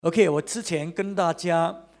OK， 我之前跟大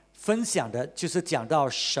家分享的就是讲到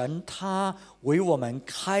神他为我们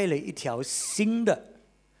开了一条新的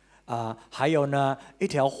还有呢一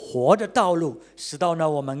条活的道路，使到呢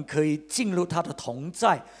我们可以进入他的同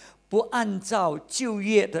在，不按照旧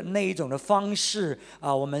约的那一种的方式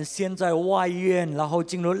我们先在外院，然后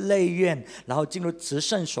进入内院，然后进入至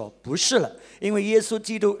圣所，不是了。因为耶稣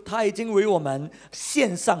基督他已经为我们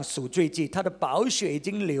献上赎罪祭，他的宝血已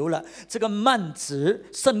经流了，这个幔子，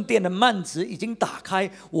圣殿的幔子已经打开，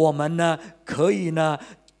我们呢可以呢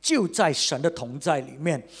就在神的同在里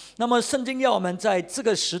面。那么圣经要我们在这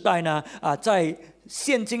个时代呢在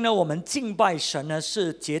现今呢我们敬拜神呢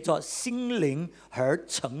是借着心灵和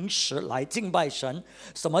诚实来敬拜神。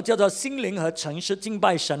什么叫做心灵和诚实敬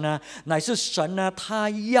拜神呢？乃是神呢他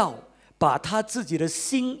要把他自己的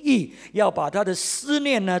心意，要把他的思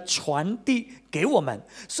念呢传递给我们。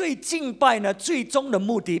所以敬拜呢最终的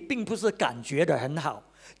目的并不是感觉的很好，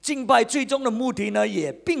敬拜最终的目的呢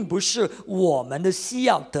也并不是我们的需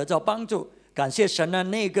要得到帮助。感谢神呢，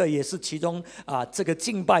那个也是其中这个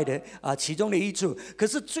敬拜的其中的一处。可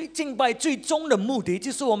是敬拜最终的目的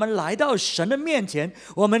就是我们来到神的面前，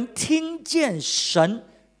我们听见神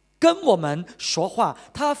跟我们说话，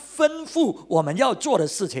他吩咐我们要做的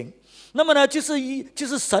事情。那么呢就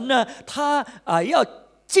是神呢他要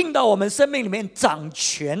进到我们生命里面，掌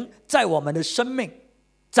权在我们的生命，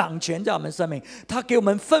掌权在我们生命，他给我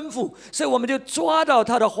们吩咐，所以我们就抓到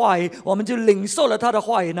他的话语，我们就领受了他的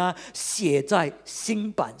话语呢，写在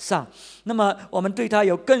心板上。那么我们对他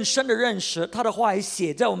有更深的认识，他的话语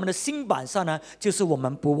写在我们的心板上呢，就是我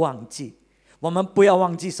们不忘记，我们不要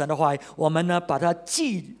忘记神的话语，我们呢把它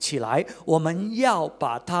记起来，我们要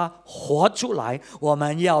把它活出来，我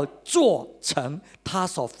们要做成他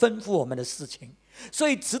所吩咐我们的事情。所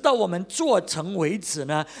以直到我们做成为止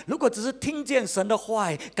呢，如果只是听见神的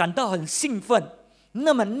话语感到很兴奋，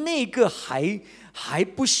那么那个还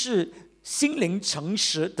不是心灵诚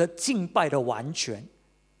实的敬拜的完全。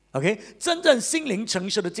OK， 真正心灵诚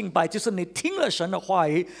实的敬拜，就是你听了神的话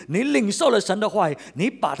语，你领受了神的话语，你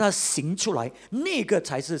把它行出来，那个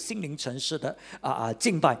才是心灵诚实的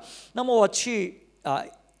敬拜。那么我去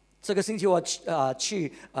这个星期我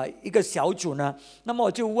去一个小组呢，那么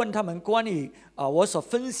我就问他们关于我所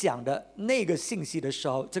分享的那个信息的时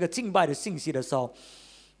候，这个敬拜的信息的时候，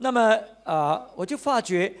那么我就发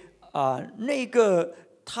觉那个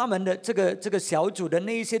他们的这个小组的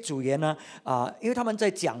那一些组员呢因为他们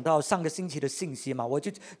在讲到上个星期的信息嘛，我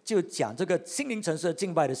就讲这个心灵诚实的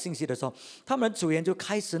敬拜的信息的时候，他们的组员就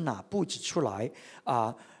开始拿布子出来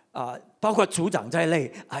包括组长在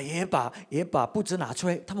内也把布子拿出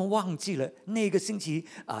来，他们忘记了那个星期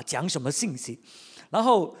讲什么信息。然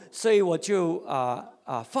后所以我就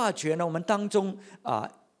发觉呢，我们当中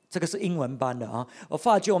这个是英文班的我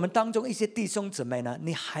发觉我们当中一些弟兄姊妹呢，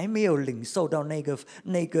你还没有领受到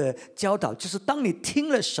那个教导，就是当你听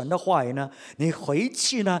了神的话语呢，你回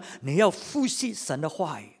去呢，你要复习神的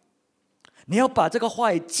话语，你要把这个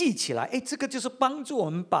话语记起来。这个就是帮助我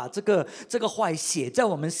们把这个话语写在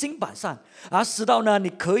我们心板上使到呢，你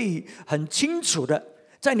可以很清楚的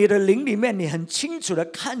在你的灵里面，你很清楚的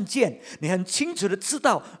看见，你很清楚的知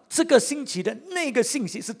道这个星期的那个信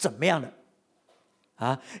息是怎么样的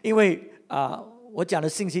因为我讲的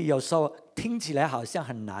信息有时候听起来好像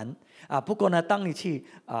很难不过呢，当你去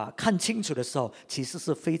看清楚的时候，其实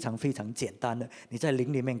是非常非常简单的，你在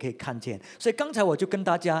灵里面可以看见。所以刚才我就跟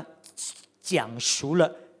大家讲述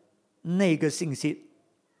了那个信息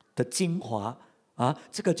的精华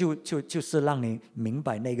这个就是让你明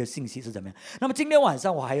白那个信息是怎么样。那么今天晚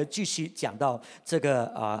上我还要继续讲到这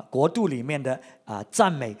个国度里面的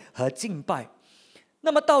赞美和敬拜。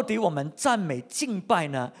那么到底我们赞美敬拜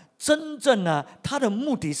呢，真正呢它的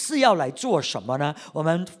目的是要来做什么呢？我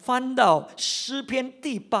们翻到诗篇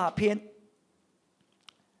第8篇，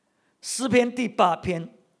诗篇第8篇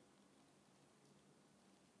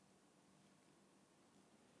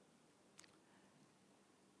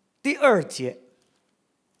第2节，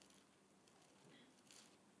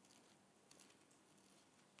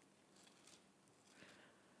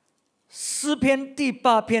诗篇第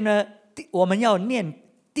8篇呢，我们要念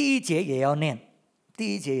第1节也要念，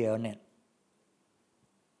第1节也要念。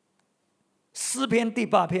诗篇第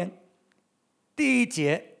8篇第1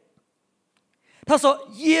节，他说：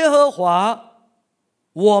耶和华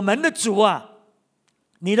我们的主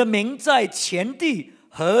你的名在全地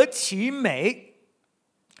何其美，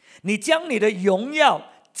你将你的荣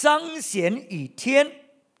耀彰显于天，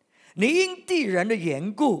你因地人的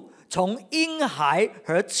缘故，从婴孩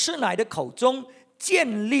和吃奶的口中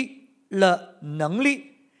建立了能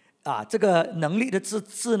力这个能力的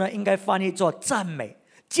字呢，应该翻译作赞美，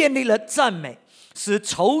建立了赞美。使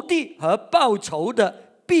仇敌和报仇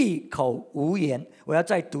的闭口无言。我要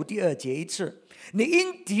再读第2节一次。你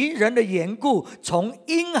因敌人的缘故，从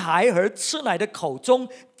婴孩和吃奶的口中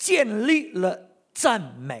建立了赞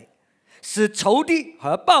美，使仇敌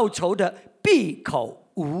和报仇的闭口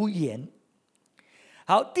无言。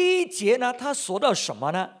好，第1节呢，他说到什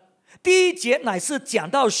么呢？第1节乃是讲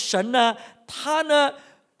到神呢，他呢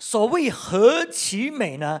所谓何其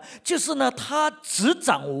美呢，就是呢他执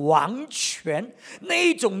掌王权，那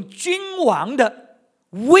一种君王的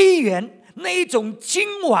威严，那一种君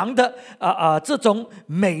王的这种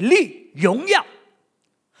美丽荣耀。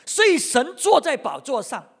所以神坐在宝座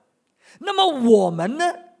上，那么我们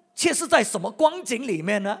呢却是在什么光景里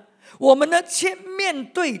面呢？我们呢却面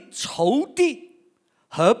对仇敌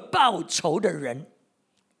和报仇的人。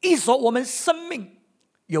一说我们生命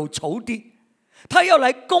有仇敌，他要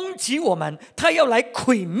来攻击我们，他要来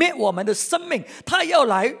毁灭我们的生命，他要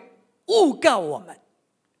来诬告我们。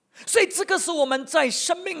所以这个是我们在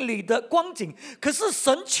生命里的光景。可是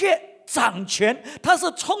神却掌权，他是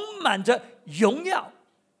充满着荣耀。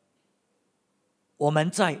我们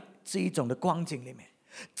在这一种的光景里面，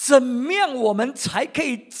怎么样我们才可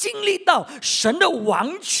以经历到神的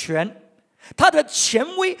王权，他的权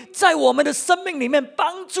威在我们的生命里面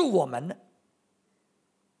帮助我们呢？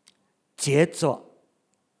藉着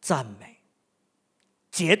赞美，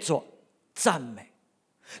藉着赞美。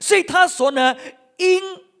所以他说呢，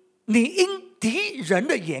你因敌人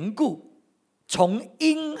的缘故，从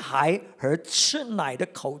婴孩和吃奶的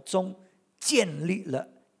口中建立了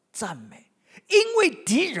赞美。因为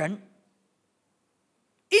敌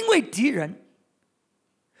人，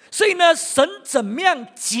所以呢，神怎么样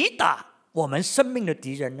击打我们生命的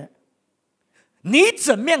敌人呢？你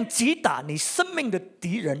怎么样击打你生命的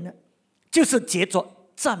敌人呢？就是藉着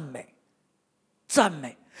赞美，赞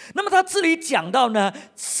美。那么他这里讲到呢，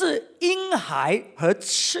是婴孩和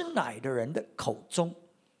吃奶的人的口中。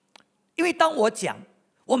因为当我讲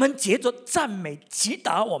我们藉着赞美击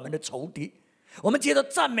打我们的仇敌，我们藉着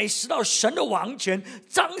赞美使到神的王权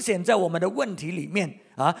彰显在我们的问题里面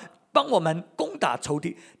帮我们攻打仇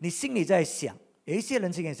敌。你心里在想，有一些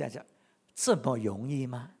人心里在想，这么容易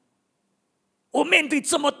吗？我面对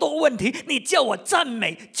这么多问题，你叫我赞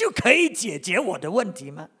美就可以解决我的问题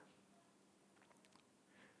吗？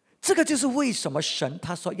这个就是为什么神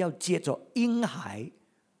他说要借着婴孩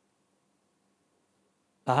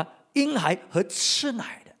和吃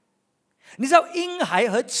奶的。你知道婴孩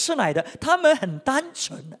和吃奶的，他们很单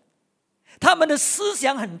纯的，他们的思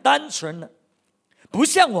想很单纯的，不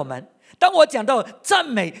像我们。当我讲到赞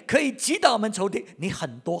美可以击倒我们仇敌，你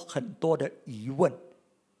很多很多的疑问。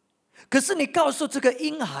可是你告诉这个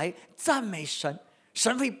婴孩赞美神，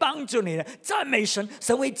神会帮助你的；赞美神，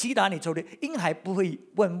神会击打你仇敌。婴孩不会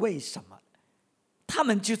问为什么，他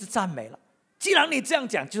们就是赞美了。既然你这样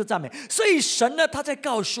讲，就是赞美。所以神呢，他在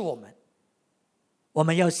告诉我们，我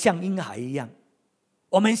们要像婴孩一样，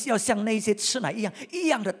我们要像那些吃奶一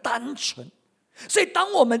样的单纯。所以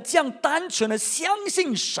当我们这样单纯的相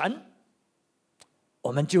信神，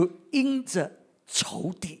我们就因着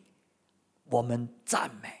仇敌，我们赞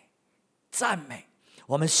美，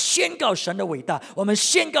我们宣告神的伟大，我们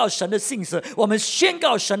宣告神的信实，我们宣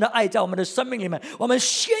告神的爱在我们的生命里面，我们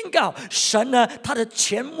宣告神呢他的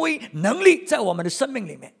权威能力在我们的生命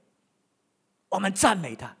里面，我们赞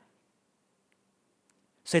美他。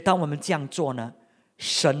所以当我们这样做呢，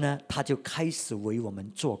神呢他就开始为我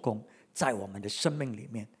们做工，在我们的生命里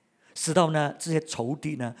面，使到呢这些仇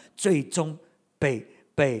敌呢最终被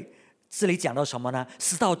这里讲到什么呢？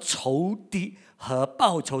使到仇敌和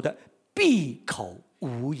报仇的闭口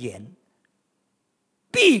无言，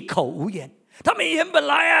闭口无言。他们原本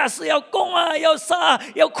来是要攻要杀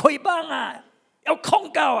要毁谤要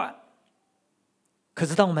控告可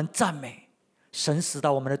是当我们赞美神，使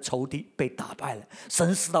到我们的仇敌被打败了，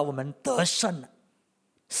神使到我们得胜了，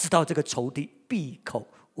使到这个仇敌闭口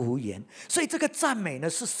无言。所以这个赞美呢，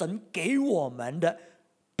是神给我们的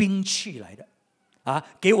兵器来的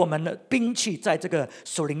给我们的兵器，在这个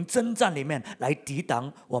属灵征战里面来抵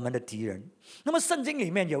挡我们的敌人。那么圣经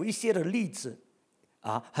里面有一些的例子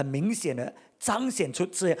很明显的彰显出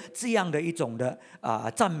这样的一种的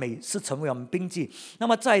赞美是成为我们兵器。那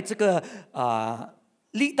么在这个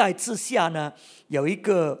历代之下呢，有一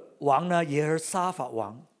个王呢，耶和沙法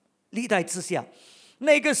王。历代之下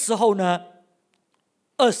那个时候呢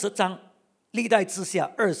，20章，历代之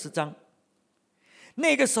下20章。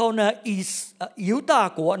那个时候呢，犹大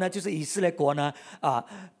国呢，就是以色列国呢，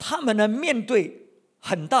他们呢面对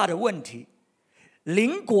很大的问题。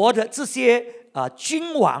邻国的这些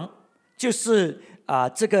君王，就是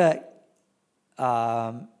这个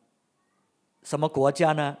什么国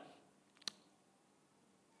家呢？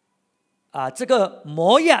这个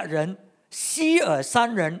摩亚人、希尔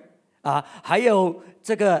山人还有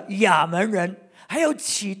这个亚门人，还有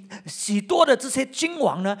许多的这些君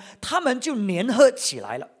王呢，他们就联合起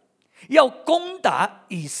来了，要攻打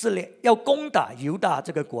以色列，要攻打犹大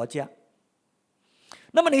这个国家。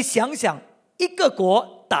那么你想想，一个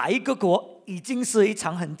国打一个国，已经是一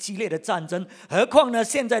场很激烈的战争，何况呢，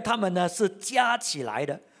现在他们呢是加起来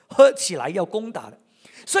的，合起来要攻打的。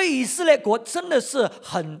所以以色列国真的是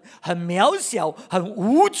很渺小、很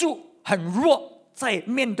无助、很弱，在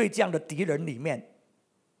面对这样的敌人里面，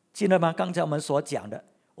记得吗？刚才我们所讲的，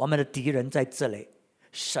我们的敌人在这里，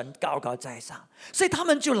神高高在上，所以他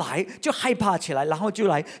们就害怕起来，然后就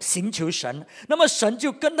来寻求神。那么神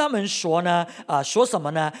就跟他们说呢，说什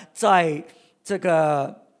么呢？在这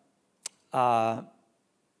个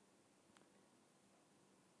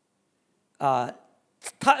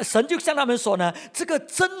神就向他们说呢，这个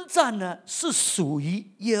征战呢是属于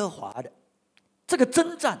耶和华的，这个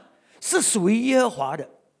征战是属于耶和华的。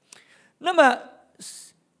那么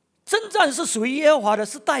征战是属于耶和华的，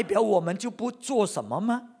是代表我们就不做什么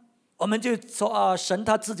吗？我们就说神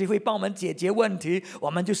他自己会帮我们解决问题，我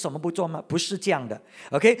们就什么不做吗？不是这样的。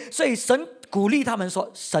 OK， 所以神鼓励他们说，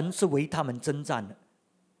神是为他们征战的。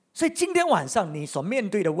所以今天晚上你所面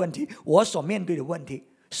对的问题，我所面对的问题，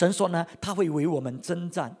神说呢，他会为我们征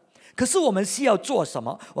战。可是我们需要做什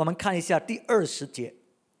么？我们看一下第20节。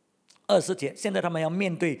现在他们要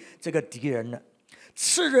面对这个敌人了。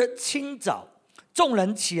次日清早，众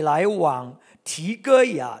人起来往提哥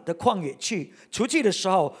亚的旷野去。出去的时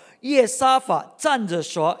候，耶沙法站着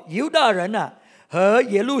说：犹大人和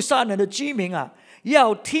耶路撒冷的居民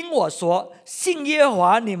要听我说，信耶和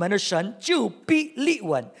华你们的神，就必立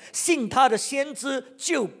稳；信他的先知，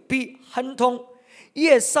就必亨通。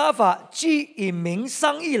耶沙法既以民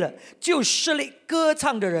商议了，就设立歌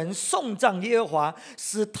唱的人颂赞耶和华，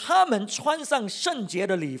使他们穿上圣洁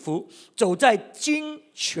的礼服，走在金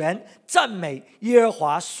泉赞美耶和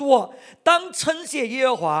华，说：当称谢耶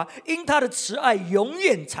和华，因他的慈爱永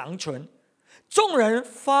远长存。众人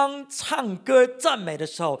方唱歌赞美的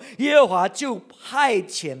时候，耶和华就派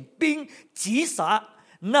遣兵击杀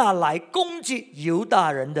那来攻击犹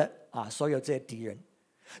大人的所有这些敌人。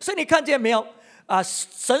所以你看见没有？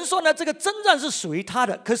神说呢，这个征战是属于他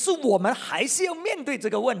的，可是我们还是要面对这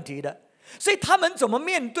个问题的。所以他们怎么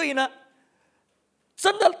面对呢？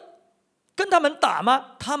真的跟他们打吗？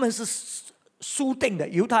他们是输定的，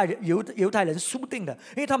犹太人输定的，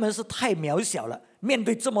因为他们是太渺小了，面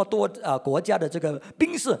对这么多国家的这个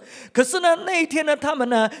兵士。可是呢，那一天呢，他们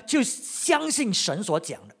呢就相信神所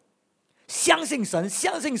讲的，相信神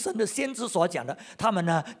的先知所讲的，他们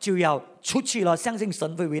呢就要出去了，相信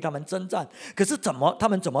神会为他们征战。可是他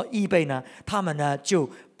们怎么预备呢？他们呢就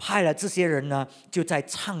派了这些人呢，就在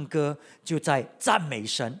唱歌，就在赞美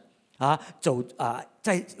神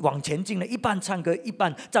在往前进了，一半唱歌，一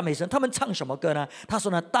半赞美神。他们唱什么歌呢？他说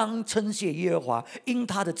呢，当称谢耶和华，因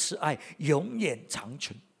他的慈爱永远长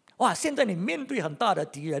存。哇！现在你面对很大的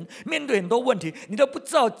敌人，面对很多问题，你都不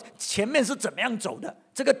知道前面是怎么样走的，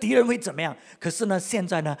这个敌人会怎么样。可是呢，现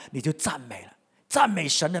在呢，你就赞美了，赞美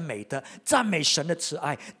神的美德，赞美神的慈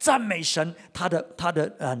爱，赞美神他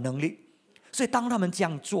的能力。所以当他们这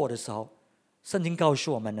样做的时候，圣经告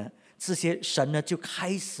诉我们呢，这些神呢就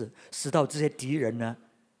开始使到这些敌人呢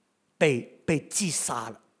被击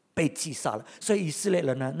杀了，所以以色列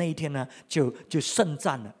人呢那一天呢就胜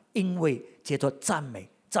战了，因为接着赞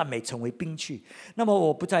美成为兵器。那么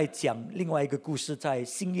我不再讲另外一个故事，在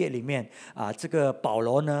新约里面这个保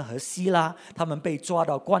罗呢和希拉他们被抓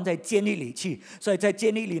到关在监狱里去，所以在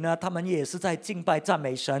监狱里呢，他们也是在敬拜赞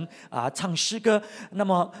美神唱诗歌。那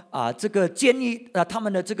么这个监狱他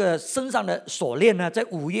们的这个身上的锁链呢，在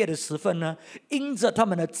午夜的时分呢，因着他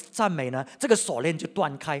们的赞美呢，这个锁链就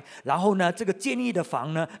断开，然后呢，这个监狱的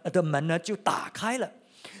房呢的门呢就打开了，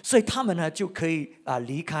所以他们呢就可以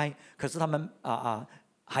离开。可是他们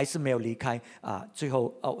还是没有离开最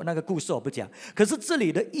后那个故事我不讲。可是这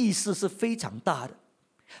里的意思是非常大的，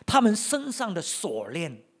他们身上的锁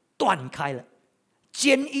链断开了，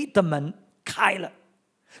监狱的门开了。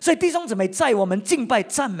所以弟兄姊妹，在我们敬拜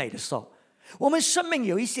赞美的时候，我们生命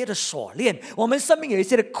有一些的锁链，我们生命有一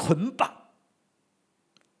些的捆绑。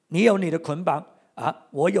你有你的捆绑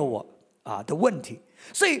我有我的问题，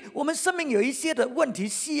所以我们生命有一些的问题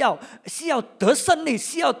需要得胜利，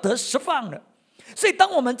需要得释放的。所以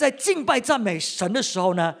当我们在敬拜赞美神的时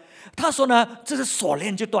候呢，他说呢，这个锁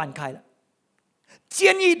链就断开了。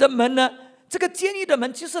监狱的门呢，这个监狱的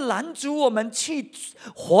门就是拦阻我们去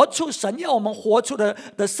活出神要我们活出的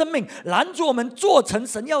生命，拦阻我们做成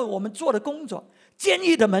神要我们做的工作。监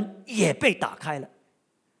狱的门也被打开了。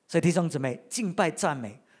所以弟兄姊妹，敬拜赞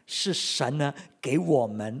美是神呢给我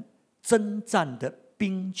们征战的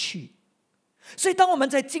兵器。所以当我们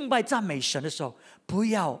在敬拜赞美神的时候，不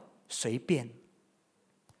要随便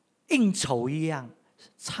应酬一样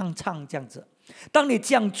唱这样子。当你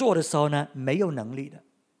这样做的时候呢，没有能力的。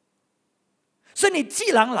所以你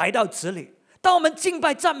既然来到这里，当我们敬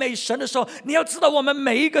拜赞美神的时候，你要知道我们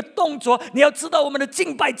每一个动作，你要知道我们的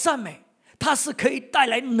敬拜赞美，它是可以带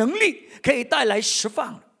来能力，可以带来释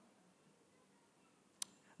放的。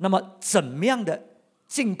那么怎么样的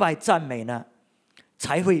敬拜赞美呢，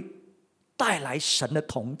才会带来神的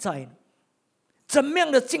同在呢？怎么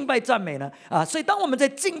样的敬拜赞美呢？所以当我们在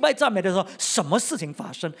敬拜赞美的时候，什么事情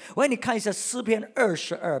发生？我给你看一下诗篇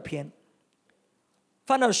22篇，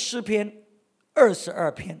翻到诗篇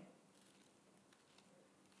22篇。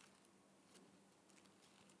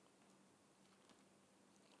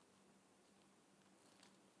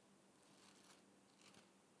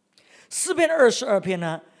诗篇22篇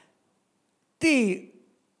呢，第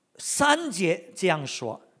3节这样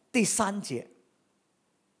说，第3节。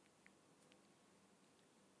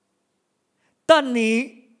但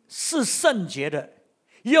你是圣洁的，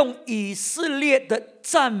用以色列的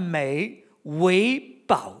赞美为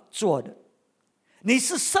宝座的。你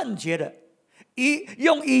是圣洁的，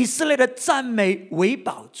用以色列的赞美为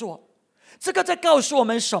宝座。这个在告诉我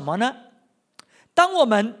们什么呢？当我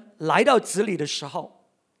们来到这里的时候，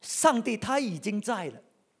上帝他已经在了，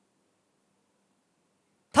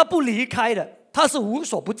他不离开的，他是无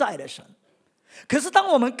所不在的神。可是当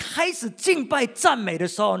我们开始敬拜赞美的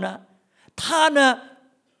时候呢，他呢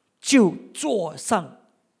就坐上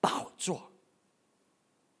宝座。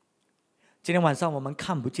今天晚上我们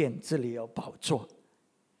看不见这里有宝座，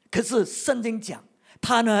可是圣经讲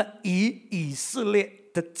他呢以以色列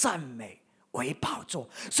的赞美为宝座。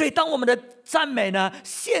所以当我们的赞美呢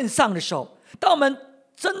献上的时候，当我们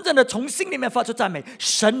真正的从心里面发出赞美，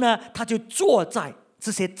神呢他就坐在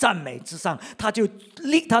这些赞美之上，他就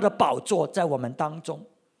立他的宝座在我们当中。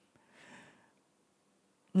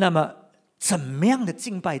那么怎么样的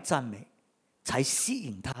敬拜赞美才吸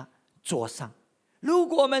引他坐上？如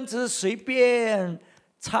果我们只是随便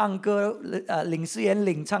唱歌，领诗员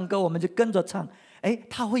领唱歌，我们就跟着唱，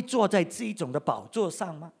他会坐在这一种的宝座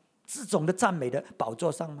上吗？这种的赞美的宝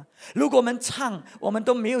座上吗？如果我们唱，我们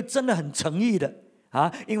都没有真的很诚意的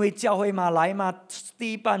因为教会嘛，来嘛，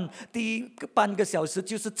第一半个小时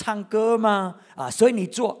就是唱歌嘛，所以你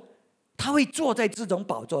坐，他会坐在这种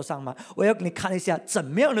宝座上吗？我要给你看一下怎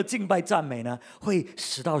么样的敬拜赞美呢，会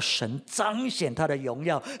使到神彰显他的荣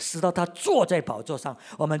耀，使到他坐在宝座上。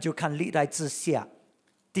我们就看历代志下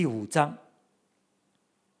第5章，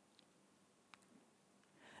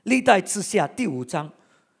历代志下第5章，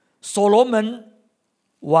所罗门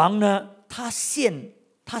王呢，他献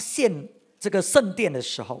这个圣殿的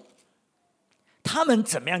时候，他们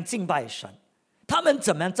怎么样敬拜神，他们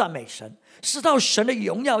怎么样赞美神，使到神的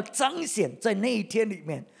荣耀彰显在那一天里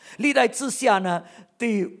面。历代志下呢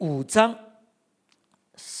第5章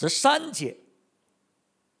13节，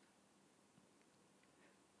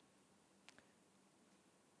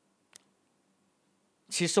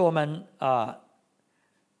其实我们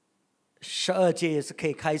12节也是可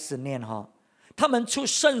以开始念他们出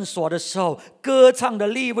圣所的时候，歌唱的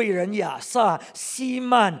利未人亚萨、希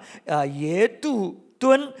曼、耶杜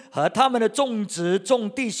敦和他们的众子众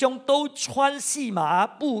弟兄都穿细麻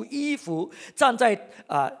布衣服，站在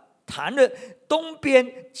坛的东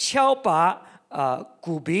边敲拔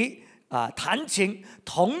鼓鼻弹琴，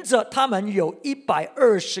同着他们有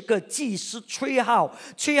120个祭司吹号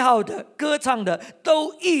的歌唱的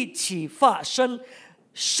都一起发声，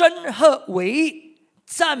声和为义，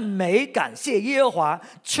赞美感谢耶和华，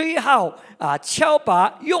吹号敲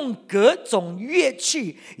拔，用各种乐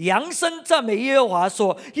器扬声赞美耶和华，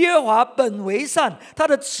说耶和华本为善，他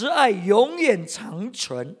的慈爱永远长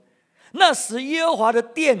存。那时耶和华的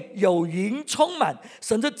殿有云充满，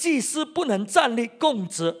使这祭司不能站立供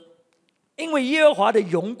职，因为耶和华的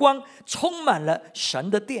荣光充满了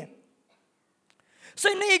神的殿。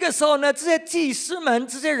所以那个时候呢，这些祭司们，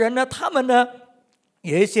这些人呢，他们呢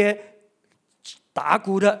有一些打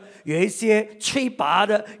鼓的，有一些吹拔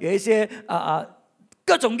的，有一些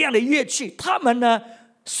各种各样的乐器。他们呢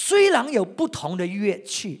虽然有不同的乐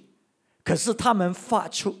器，可是他们发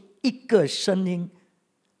出一个声音。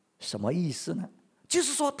什么意思呢？就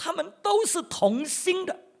是说他们都是同心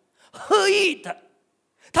的，合意的，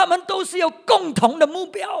他们都是有共同的目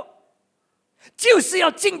标，就是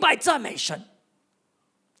要敬拜赞美神。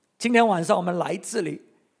今天晚上我们来这里，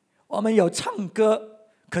我们有唱歌，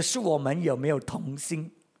可是我们有没有同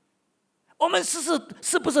心？我们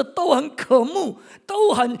是不是都很渴慕，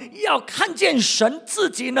都很要看见神自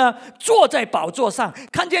己呢坐在宝座上，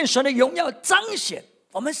看见神的荣耀彰显？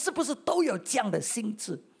我们是不是都有这样的心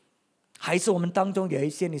智？还是我们当中有一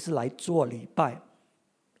些你是来做礼拜，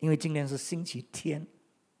因为今天是星期天，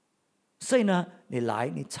所以呢你来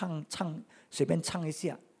你唱随便唱一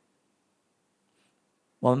下？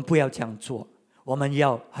我们不要这样做，我们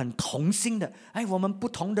要很同心的。我们不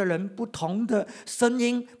同的人，不同的声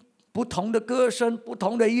音，不同的歌声，不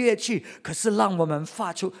同的乐器，可是让我们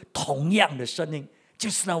发出同样的声音，就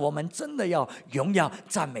是呢，我们真的要荣耀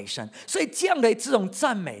赞美神。所以这样的这种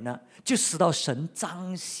赞美呢，就使到神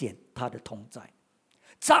彰显他的同在。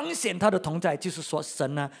彰显他的同在，就是说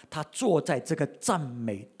神呢，他坐在这个赞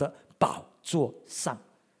美的宝座上。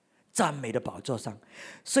赞美的宝座上。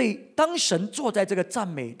所以当神坐在这个赞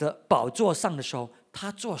美的宝座上的时候，他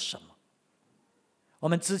做什么？我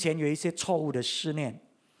们之前有一些错误的思念，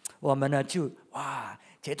我们呢就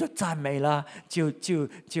觉得赞美了，就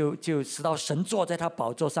使到神坐在他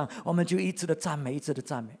宝座上，我们就一直的赞美，一直的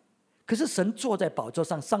赞美。可是神坐在宝座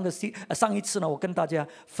上，上一次呢，我跟大家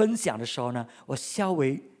分享的时候呢，我稍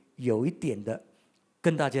微有一点的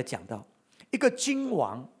跟大家讲到，一个君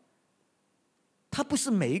王他不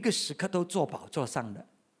是每一个时刻都坐宝座上的，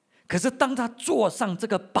可是当他坐上这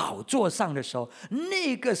个宝座上的时候，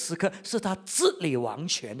那个时刻是他治理王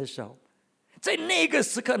权的时候。在那个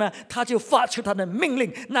时刻呢，他就发出他的命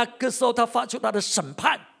令，那个时候他发出他的审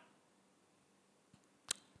判。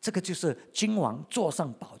这个就是君王坐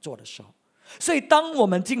上宝座的时候。所以当我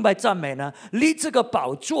们敬拜赞美呢，离这个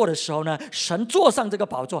宝座的时候呢，神坐上这个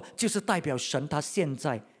宝座，就是代表神他现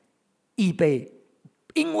在预备，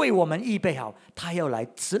因为我们预备好，他要来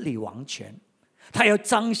治理王权，他要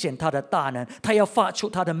彰显他的大能，他要发出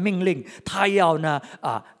他的命令，他要呢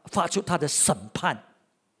发出他的审判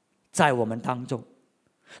在我们当中。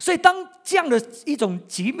所以当这样的一种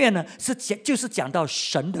局面呢，就是讲到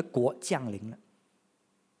神的国降临了。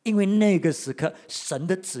因为那个时刻神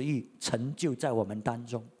的旨意成就在我们当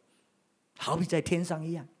中，好比在天上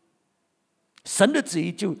一样，神的旨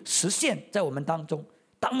意就实现在我们当中，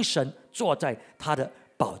当神坐在他的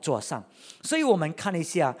宝座上。所以我们看一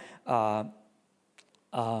下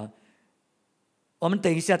我们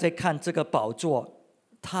等一下再看这个宝座，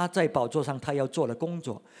他在宝座上他要做的工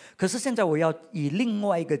作。可是现在我要以另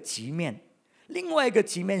外一个局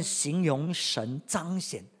面形容神彰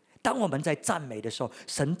显。当我们在赞美的时候，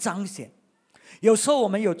神彰显。有时候我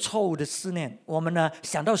们有错误的思念，我们呢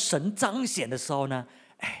想到神彰显的时候呢，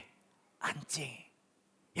安静，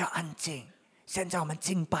要安静。现在我们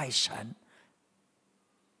敬拜神，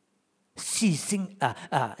细心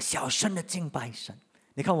小声的敬拜神。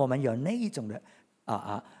你看我们有那一种的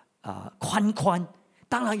宽，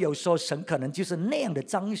当然有时候神可能就是那样的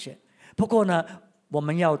彰显，不过呢我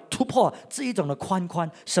们要突破这一种的宽，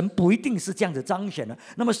神不一定是这样子彰显的。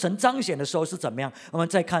那么神彰显的时候是怎么样？我们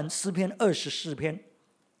再看诗篇24篇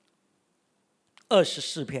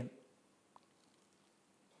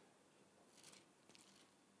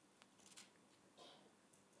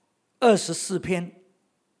，24篇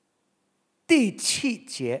第7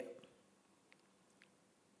节。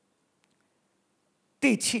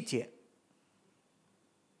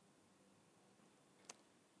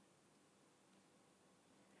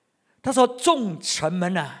他说：众臣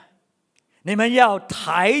们啊，你们要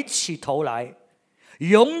抬起头来，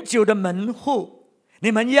永久的门户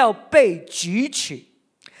你们要被举起，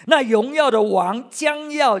那荣耀的王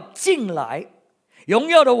将要进来。荣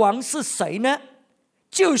耀的王是谁呢？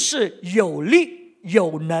就是有力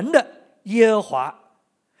有能的耶和华，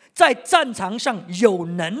在战场上有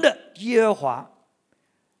能的耶和华。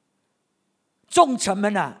众臣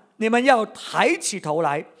们啊，你们要抬起头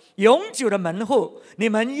来，永久的门户你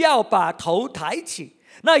们要把头抬起，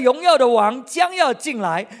那荣耀的王将要进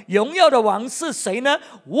来。荣耀的王是谁呢？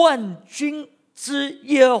万军之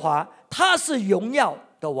耶和华，他是荣耀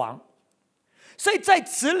的王。所以在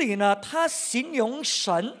此里呢，他形容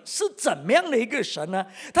神是怎么样的一个神呢？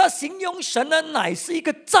他形容神呢，乃是一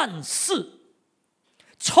个战士，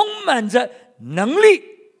充满着能力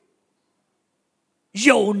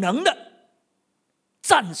有能的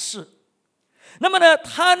战士。那么呢，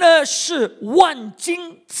他呢是万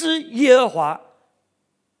军之耶和华，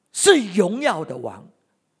是荣耀的王。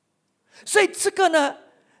所以这个呢，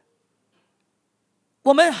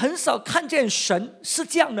我们很少看见神是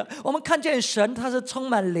这样的。我们看见神他是充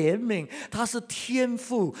满怜悯，他是天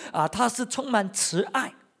父他是充满慈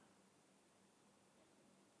爱。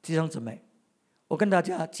弟兄姊妹，我跟大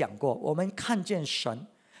家讲过，我们看见神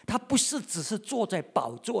他不是只是坐在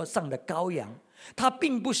宝座上的羔羊，他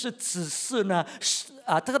并不是只是呢，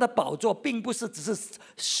他的宝座并不是只是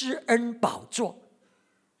施恩宝座。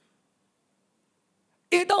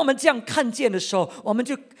因为当我们这样看见的时候，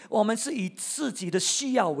我们是以自己的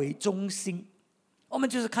需要为中心，我们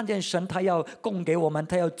就是看见神他要供给我们，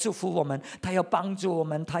他要祝福我们，他要帮助我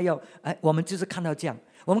们，我们就是看到这样，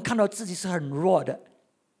我们看到自己是很弱的。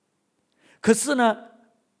可是呢，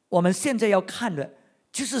我们现在要看的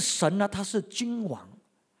就是神呢，他是君王，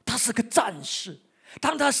他是个战士。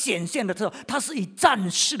当他显现的时候，他是以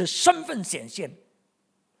战士的身份显现，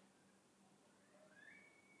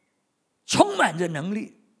充满着能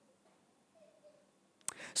力。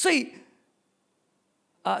所以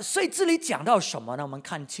这里讲到什么呢？我们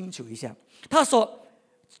看清楚一下。他说：“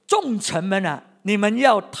众臣们啊，你们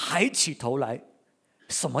要抬起头来。”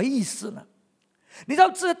什么意思呢？你知道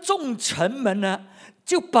这众臣们呢，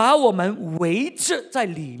就把我们围着在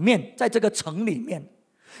里面，在这个城里面，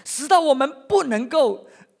使到我们不能够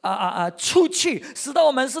出去，使到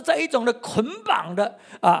我们是在一种的捆绑的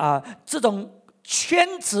这种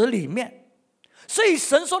圈子里面。所以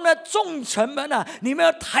神说呢，众臣们啊，你们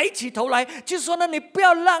要抬起头来，就是说呢，你不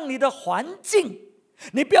要让你的环境，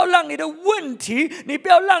你不要让你的问题，你不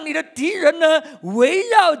要让你的敌人呢围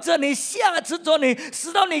绕着你，吓制着你，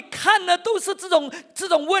使到你看呢都是这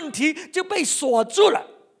种问题就被锁住了。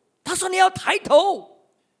他说你要抬头，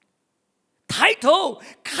抬头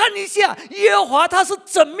看一下耶和华他是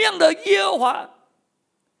怎么样的耶和华，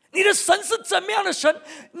你的神是怎么样的神？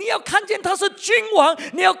你要看见他是君王，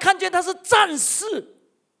你要看见他是战士，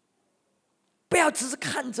不要只是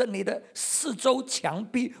看着你的四周墙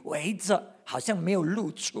壁围着，好像没有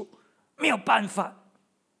路出，没有办法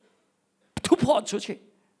突破出去。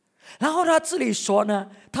然后他这里说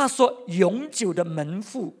呢，他说永久的门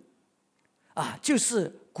户就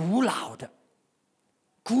是古老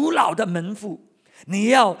的门户，你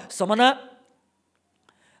要什么呢？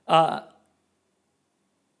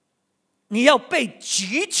你要被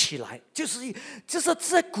举起来，就是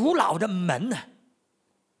这古老的门呢。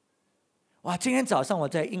哇！今天早上我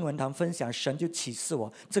在英文堂分享，神就启示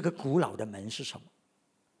我这个古老的门是什么。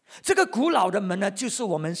这个古老的门呢，就是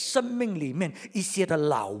我们生命里面一些的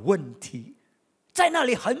老问题，在那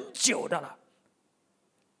里很久的了。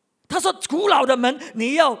他说古老的门，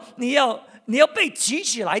你要被举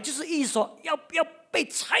起来，就是意思说要被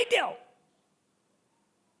拆掉，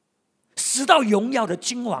使到荣耀的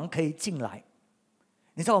君王可以进来。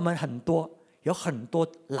你知道我们有很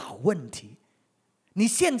多老问题，你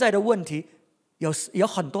现在的问题有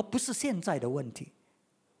很多不是现在的问题，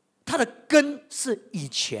它的根是以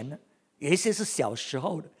前的，有一些是小时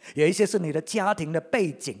候的，有一些是你的家庭的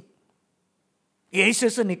背景，有一些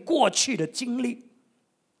是你过去的经历。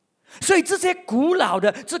所以这些古老的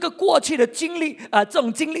这个过去的经历这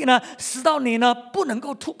种经历呢，使到你呢不能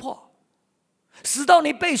够突破，使到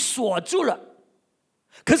你被锁住了。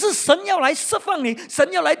可是神要来释放你，神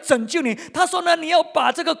要来拯救你。他说呢，你要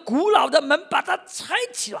把这个古老的门把它拆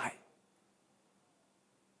起来，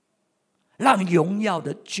让荣耀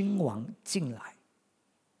的君王进来。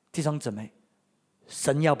弟兄姊妹，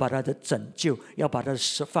神要把他的拯救，要把他的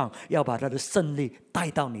释放，要把他的胜利带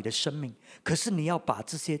到你的生命。可是你要把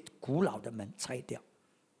这些古老的门拆掉。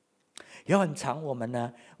有很长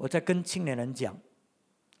我在跟青年人讲，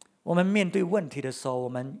我们面对问题的时候，我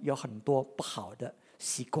们有很多不好的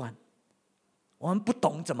习惯，我们不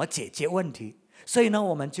懂怎么解决问题，所以呢，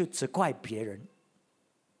我们就只怪别人。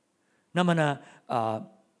那么呢，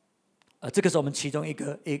这个是我们其中一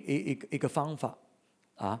个方法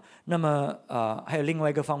那么还有另外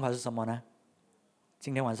一个方法是什么呢？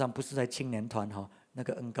今天晚上不是在青年团那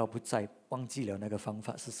个恩高不在，忘记了那个方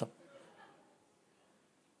法是什么。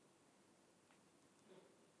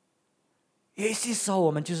有一些时候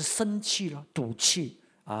我们就是生气了，赌气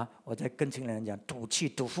我在跟青年人讲，赌气，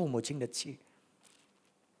赌父母亲的气。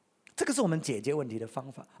这个是我们解决问题的方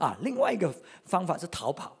法另外一个方法是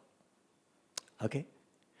逃跑。OK，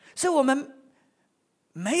 所以我们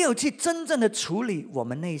没有去真正的处理我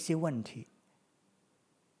们那些问题，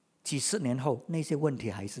几十年后那些问题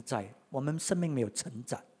还是在，我们生命没有成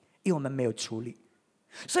长，因为我们没有处理。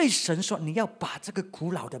所以神说你要把这个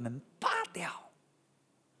古老的门拔掉，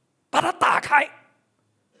把它打开，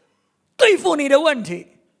对付你的问题，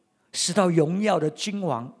使到荣耀的君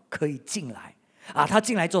王可以进来他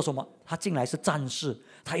进来做什么？他进来是战士，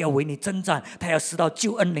他要为你征战，他要使到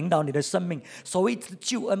救恩领导你的生命。所谓的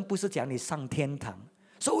救恩不是讲你上天堂，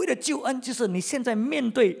所谓的救恩就是你现在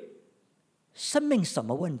面对生命什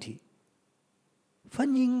么问题？婚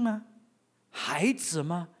姻吗？孩子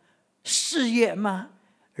吗？事业吗？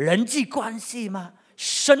人际关系吗？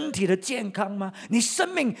身体的健康吗？你生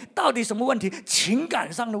命到底什么问题？情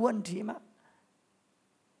感上的问题吗？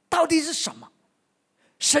到底是什么？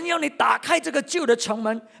神要你打开这个旧的城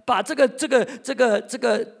门，把这个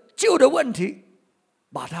旧的问题，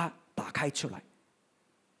把它打开出来，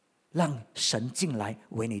让神进来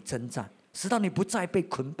为你征战，直到你不再被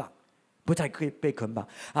捆绑，不再被捆绑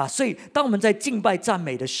啊！所以，当我们在敬拜赞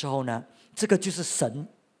美的时候呢，这个就是神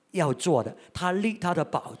要做的。他立他的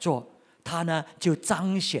宝座，他呢就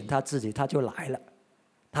彰显他自己，他就来了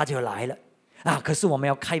啊！可是我们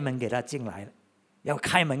要开门给他进来了，要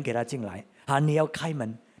开门给他进来啊！你要开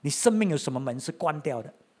门，你生命有什么门是关掉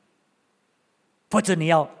的？或者你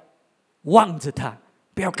要望着他，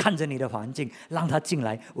不要看着你的环境，让他进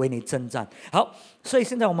来为你征战。好，所以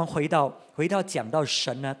现在我们回到讲到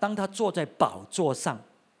神呢，当他坐在宝座上，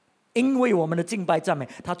因为我们的敬拜赞美，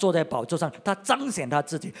他坐在宝座上，他彰显他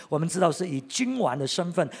自己。我们知道是以君王的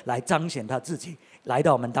身份来彰显他自己，来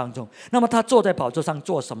到我们当中。那么他坐在宝座上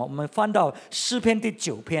做什么？我们翻到诗篇第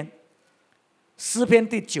9篇，诗篇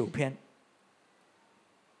第9篇，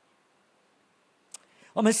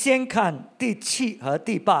我们先看第7和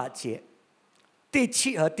第8节。第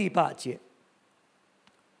7和第8节，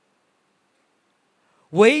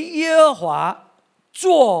为耶和华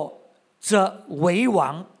坐着为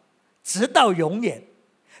王，直到永远。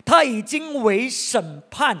他已经为审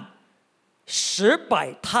判实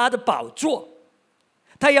摆他的宝座，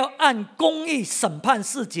他要按公义审判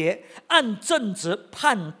世界，按正直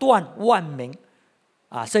判断万民。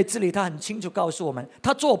所以这里他很清楚告诉我们，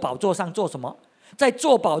他坐宝座上做什么？在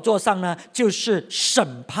坐宝座上呢，就是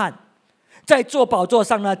审判。在坐宝座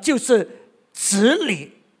上呢，就是治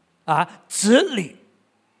理治理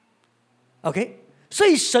OK， 所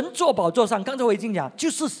以神坐宝座上，刚才我已经讲，就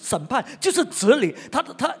是审判，就是治理，他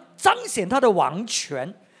彰显他的王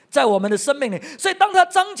权在我们的生命里。所以当他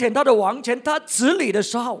彰显他的王权，他治理的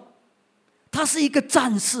时候，他是一个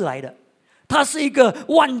战士来的，他是一个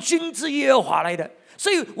万军之耶和华来的。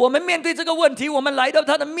所以我们面对这个问题，我们来到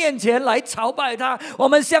他的面前来朝拜他，我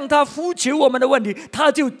们向他呼求我们的问题，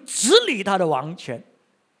他就治理他的王权，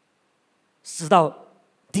直到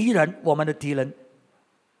我们的敌人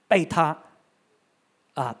被他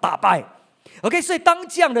打败。 OK， 所以当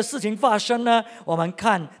这样的事情发生呢，我们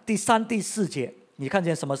看第3、第4节，你看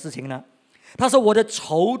见什么事情呢？他说，我的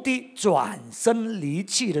仇敌转身离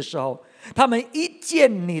弃的时候，他们一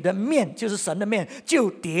见你的面，就是神的面，就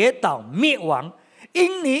跌倒灭亡，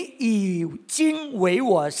因你已经为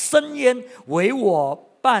我伸冤，为我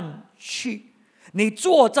办去。你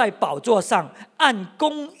坐在宝座上，按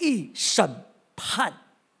公义审判。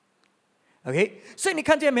 OK， 所以你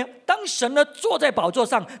看见没有？当神呢坐在宝座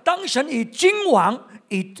上，当神以君王、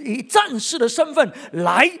以战士的身份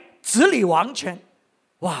来治理王权，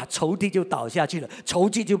哇，仇敌就倒下去了，仇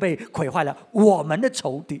敌就被毁坏了。我们的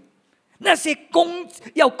仇敌，那些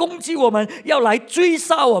要攻击我们、要来追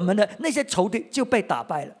杀我们的那些仇敌就被打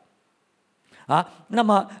败了。那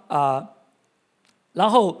么然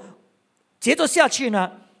后接着下去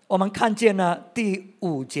呢，我们看见呢第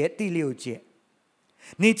5节、第6节，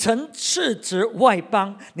你曾斥责外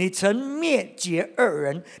邦，你曾灭绝恶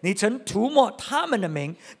人，你曾涂抹他们的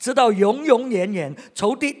名，直到永永远远。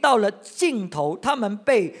仇敌到了尽头，他们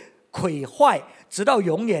被毁坏，直到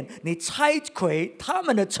永远。你拆毁他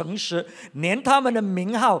们的诚实，连他们的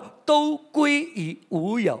名号都归于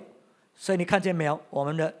无有。所以你看见没有？我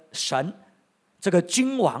们的神，这个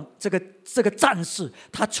君王，这个战士，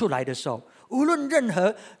他出来的时候，无论任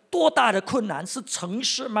何多大的困难，是城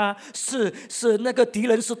市吗？是那个敌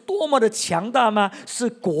人是多么的强大吗？是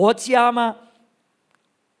国家吗？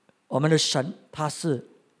我们的神他是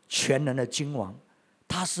全能的君王，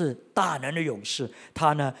他是大能的勇士，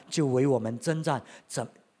他呢就为我们征战，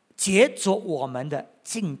接着我们的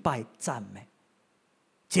敬拜赞美，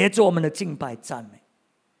接着我们的敬拜赞美。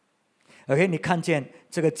OK， 你看见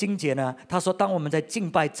这个经节呢？他说，当我们在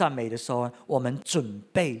敬拜赞美的时候，我们准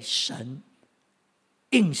备神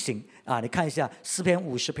应行你看一下诗篇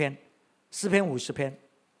50篇，诗篇50篇，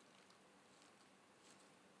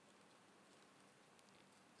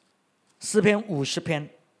诗篇50篇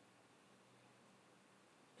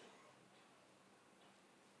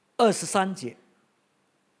23节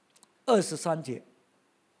，23节，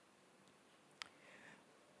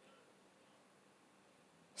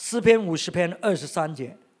诗篇50篇23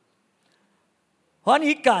节，还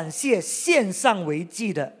以感谢献上为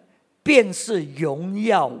祭的，便是荣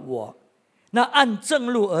耀我。那按正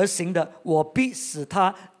路而行的，我必使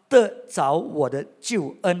他得着我的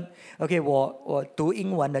救恩。OK， 我读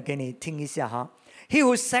英文的给你听一下哈。He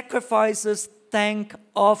who sacrifices thank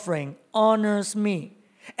offering honors me,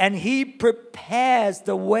 And he prepares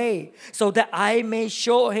the way so that I may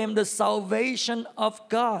show him the salvation of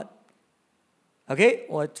God. OK，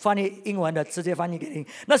 我翻译英文的，直接翻译给你。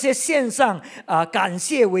那些献上感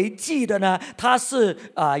谢为祭的呢，他是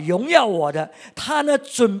荣耀我的，他呢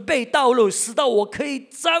准备道路，使到我可以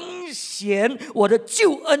彰显我的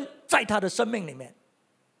救恩在他的生命里面。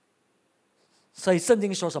所以圣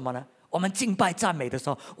经说什么呢？我们敬拜赞美的时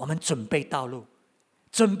候，我们准备道路，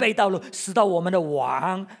准备道路，使到我们的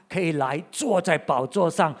王可以来坐在宝座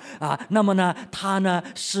上那么呢，他呢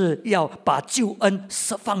是要把救恩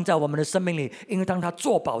放在我们的生命里，因为当他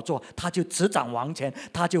坐宝座，他就执掌王权，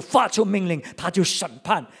他就发出命令，他就审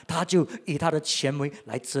判，他就以他的权威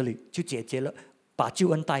来治理，就解决了，把救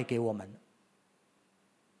恩带给我们。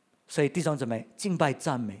所以弟兄姊妹，敬拜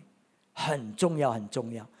赞美很重要，很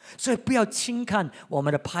重要。所以不要轻看我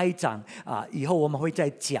们的拍掌以后我们会再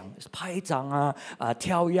讲拍掌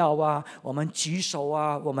跳跃我们举手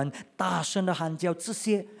我们大声的喊叫，这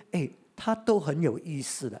些它都很有意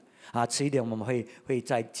思的迟一点我们会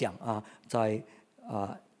再讲在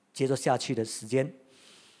接着下去的时间。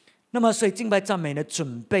那么所以敬拜赞美呢，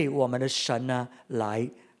准备我们的神呢来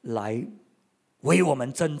为我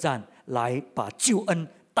们征战，来把救恩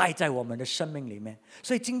带在我们的生命里面。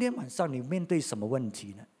所以今天晚上你面对什么问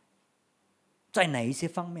题呢？在哪一些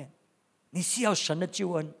方面你需要神的救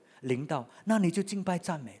恩临到，那你就敬拜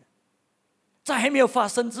赞美了。在还没有发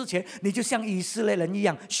生之前，你就像以色列人一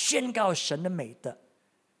样，宣告神的美德，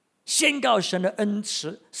宣告神的恩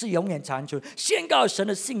慈是永远长久，宣告神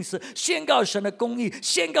的信实，宣告神的公义，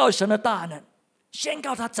宣告神的大能，宣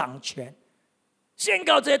告他掌权，宣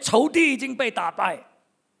告这些仇敌已经被打败，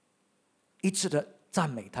一直的赞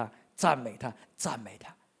美他，赞美他，赞美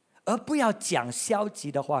他，而不要讲消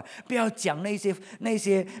极的话，不要讲那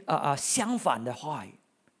些相反的话语。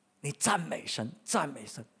你赞美神，赞美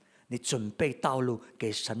神，你准备道路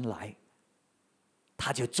给神来，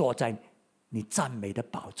他就坐在你赞美的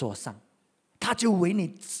宝座上，他就为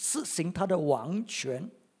你施行他的王权，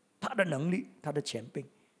他的能力，他的权柄，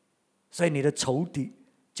所以你的仇敌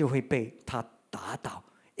就会被他打倒，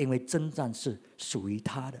因为征战是属于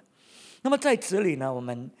他的。那么在这里呢，我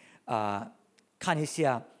们看一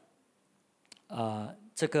下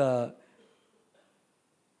这个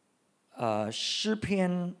诗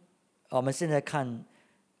篇，我们现在看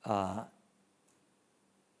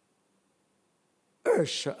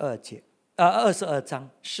22章，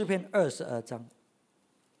诗篇22章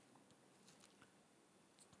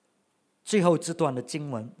最后这段的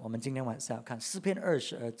经文，我们今天晚上要看诗篇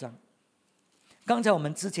22章。刚才我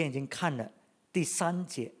们之前已经看了第3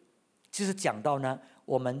节，就是讲到呢，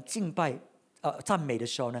我们敬拜赞美的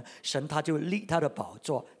时候呢，神他就立他的宝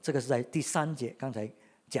座，这个是在第3节刚才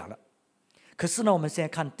讲了。可是呢，我们现在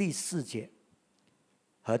看第4节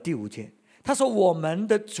和第5节，他说我们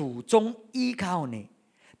的祖宗依靠你，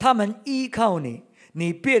他们依靠你，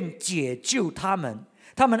你便解救他们，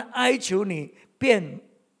他们哀求你便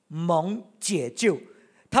蒙解救，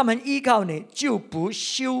他们依靠你就不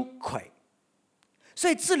羞愧。所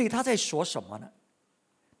以这里他在说什么呢？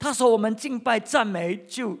他说我们敬拜赞美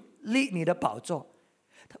就立你的宝座，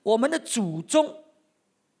我们的祖宗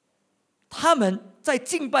他们在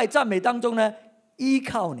敬拜赞美当中呢，依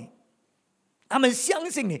靠你，他们相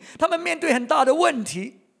信你，他们面对很大的问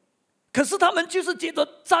题，可是他们就是借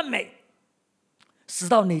着赞美，使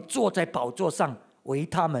到你坐在宝座上为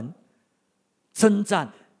他们征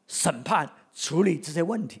战、审判、处理这些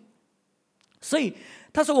问题。所以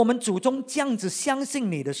他说我们祖宗这样子相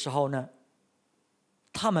信你的时候呢，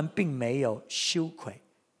他们并没有羞愧。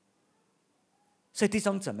所以弟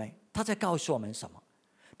兄姊妹，他在告诉我们什么？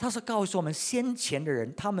他是告诉我们先前的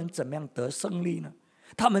人他们怎么样得胜利呢？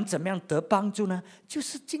他们怎么样得帮助呢？就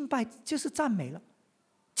是敬拜，就是赞美了，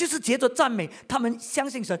就是借着赞美他们相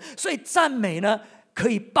信神。所以赞美呢可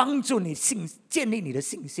以帮助你建立你的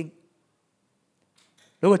信心。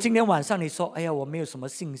如果今天晚上你说哎呀我没有什么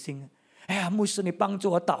信心，哎呀牧师你帮助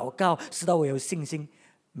我祷告使到我有信心，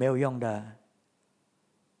没有用的。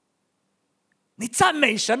你赞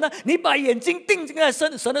美神呢，你把眼睛定睛在神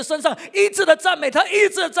的身上，一直的赞美他，一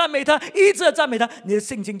直的赞美他，一直的赞美他，你的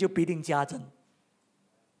信心就必定加增。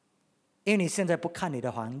因为你现在不看你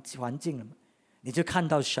的环境了，你就看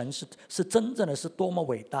到神是真正的是多么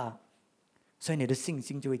伟大，所以你的信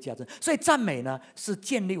心就会加增。所以赞美呢是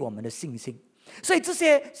建立我们的信心。所以这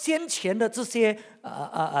些先前的这些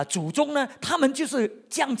祖宗呢，他们就是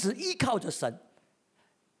这样子依靠着神。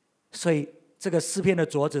所以这个诗篇的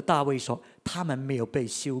作者大卫说，他们没有被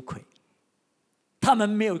羞愧，他们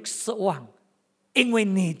没有失望，因为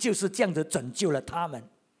你就是这样子拯救了他们。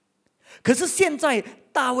可是现在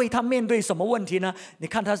大卫他面对什么问题呢？你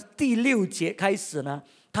看他第6节开始呢，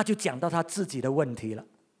他就讲到他自己的问题了。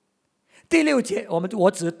第6节，我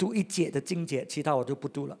只读1节的经节，其他我就不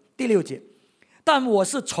读了。第6节，但我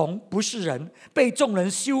是虫，不是人，被众人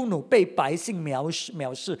羞辱，被百姓藐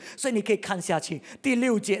视。所以你可以看下去，第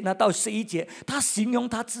6节呢到11节，他形容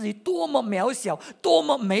他自己多么渺小，多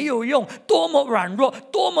么没有用，多么软弱，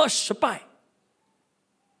多么失败。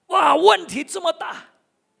哇，问题这么大，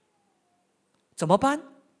怎么办？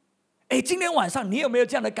今天晚上你有没有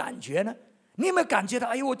这样的感觉呢？你有没有感觉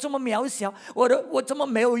到，我这么渺小，我这么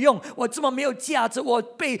没有用，我这么没有价值，我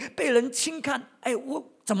被人轻看，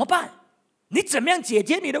我怎么办？你怎么样解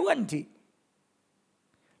决你的问题？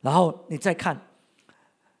然后你再看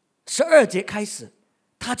12节开始，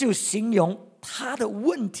他就形容他的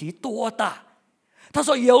问题多大。他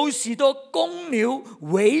说有许多公牛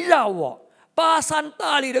围绕我，巴山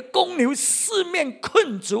大力的公牛四面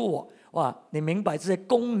困住我。哇，你明白这些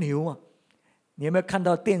公牛啊？你有没有看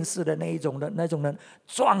到电视的那种人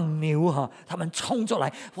撞牛他们冲出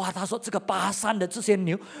来，哇！他说这个巴山的这些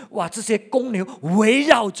牛，哇，这些公牛围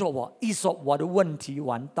绕着我，一说我的问题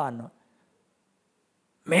完蛋了，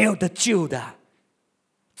没有得救的。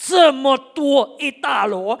这么多一大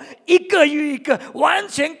摞，一个又一个，完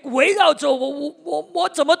全围绕着我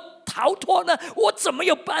怎么逃脱呢？我怎么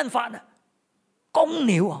有办法呢？公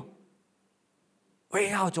牛围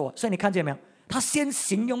绕着我，所以你看见没有？他先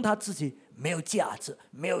形容他自己没有价值，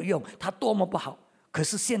没有用，他多么不好。可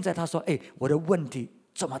是现在他说，我的问题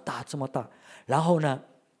这么大这么大，然后呢，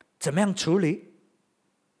怎么样处理？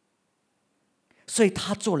所以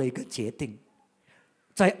他做了一个决定，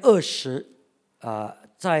在19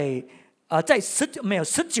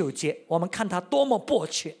节，我们看他多么迫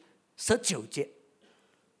切。19节，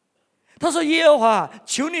他说：“耶和华，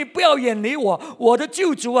求你不要远离我，我的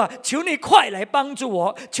救主啊！求你快来帮助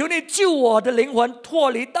我，求你救我的灵魂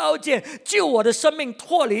脱离刀剑，救我的生命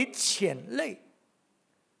脱离犬类。”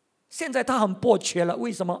现在他很迫切了，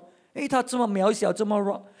为什么？他这么渺小，这么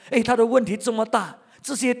弱，他的问题这么大，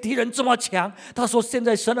这些敌人这么强。他说：“现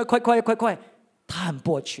在神啊，快！”他很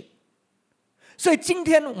迫切。所以今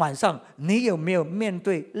天晚上，你有没有面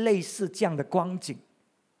对类似这样的光景？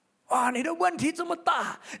哇，你的问题这么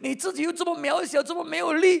大，你自己又这么渺小，这么没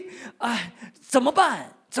有力，怎么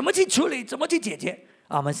办？怎么去处理？怎么去解决？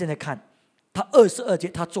我们现在看他22节，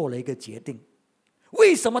他做了一个决定。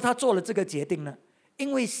为什么他做了这个决定呢？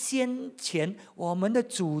因为先前我们的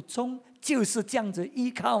祖宗就是这样子依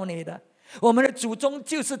靠你的。我们的祖宗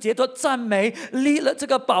就是接着赞美，立了这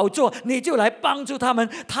个宝座，你就来帮助他们，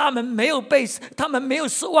他们没有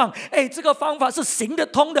失望。这个方法是行得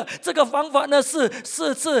通的，这个方法呢是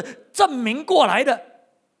证明过来的，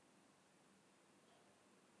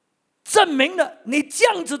证明了你这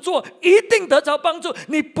样子做一定得着帮助，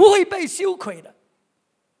你不会被羞愧的。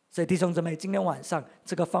所以弟兄姊妹，今天晚上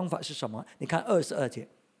这个方法是什么？你看22节，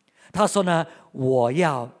他说呢，我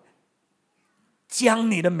要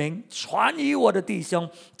将你的名传于我的弟兄，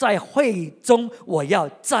在会中我要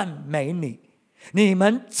赞美你。你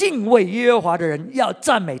们敬畏耶和华的人要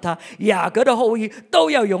赞美他，雅各的后裔都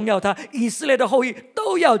要荣耀他，以色列的后裔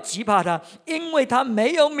都要惧怕他，因为他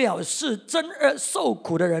没有藐视真恶受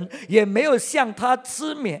苦的人，也没有向他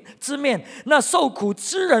知面。那受苦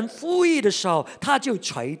之人呼吁的时候，他就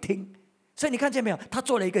垂听。所以你看见没有？他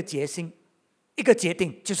做了一个决心，一个决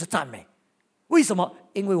定，就是赞美。为什么？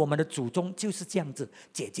因为我们的祖宗就是这样子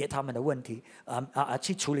解决他们的问题，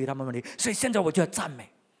去处理他们的问题。所以现在我就要赞美，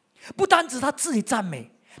不单止他自己赞美，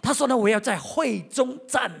他说呢，我要在会中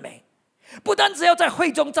赞美。不单只要在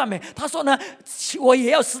会中赞美，他说呢，我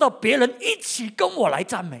也要使到别人一起跟我来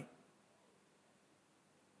赞美。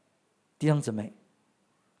弟兄姊妹，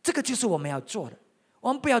这个就是我们要做的。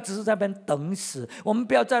我们不要只是在那边等死，我们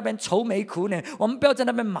不要在那边愁眉苦脸，我们不要在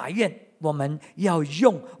那边埋怨，我们要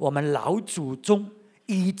用我们老祖宗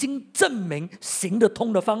已经证明行得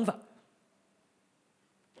通的方法，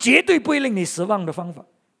绝对不会令你失望的方法，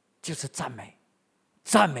就是赞美，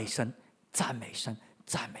赞美神，赞美神，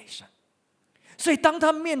赞美神。所以当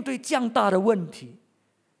他面对这样大的问题，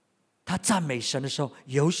他赞美神的时候，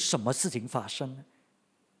有什么事情发生呢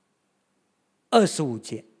？25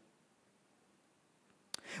节，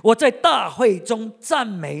我在大会中赞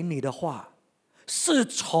美你的话是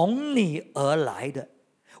从你而来的，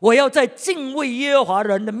我要在敬畏耶和华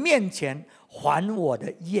人的面前还我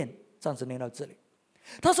的愿。暂时念到这里。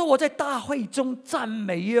他说我在大会中赞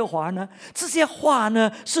美耶和华呢，这些话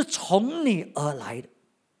呢是从你而来的。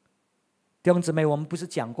弟兄姊妹，我们不是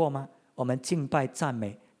讲过吗？我们敬拜赞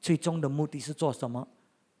美最终的目的是做什么？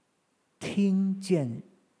听见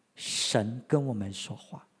神跟我们说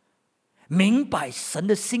话，明白神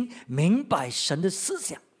的心，明白神的思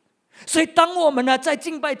想。所以当我们呢在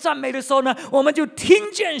敬拜赞美的时候呢，我们就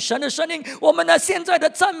听见神的声音。我们呢现在的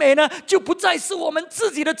赞美呢，就不再是我们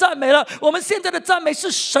自己的赞美了，我们现在的赞美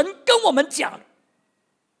是神跟我们讲的。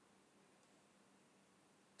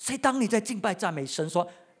所以当你在敬拜赞美，神说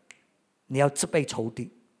你要责备仇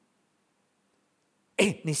敌，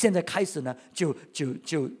你现在开始呢就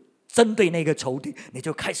针对那个仇敌，你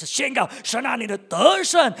就开始宣告神啊，你的得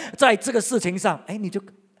胜在这个事情上。你就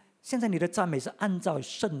现在你的赞美是按照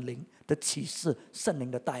圣灵的启示，圣灵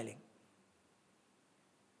的带领。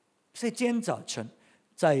所以今天早晨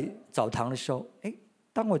在澡堂的时候，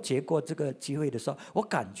当我接过这个机会的时候，我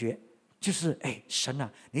感觉就是神啊，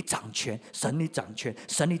你掌权，神你掌权，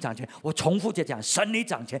神你掌权。我重复着讲，神你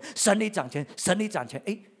掌权，神你掌权，神你掌权。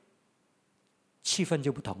气氛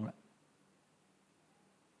就不同了，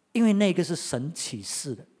因为那个是神启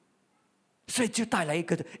示的，所以就带来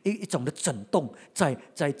一种的震动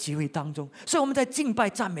在集会当中。所以我们在敬拜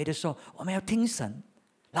赞美的时候，我们要听神，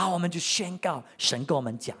然后我们就宣告神跟我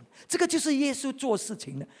们讲。这个就是耶稣做事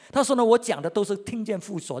情的。他说呢，我讲的都是听见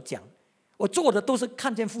父所讲，我做的都是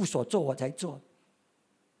看见父所做我才做。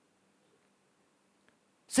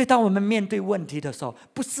所以当我们面对问题的时候，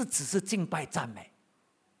不是只是敬拜赞美，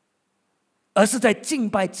而是在敬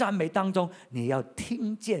拜赞美当中，你要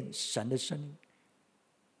听见神的声音。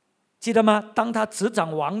记得吗？当他执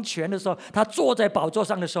掌王权的时候，他坐在宝座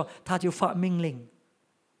上的时候，他就发命令，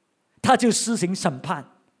他就施行审判。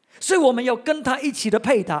所以我们要跟他一起的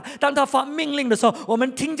配搭。当他发命令的时候，我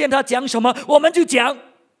们听见他讲什么，我们就讲。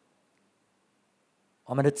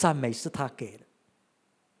我们的赞美是他给的。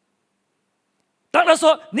当他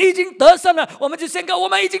说你已经得胜了，我们就宣告我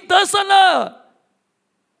们已经得胜了。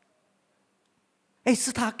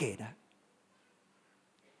是他给的，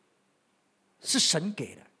是神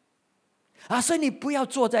给的所以你不要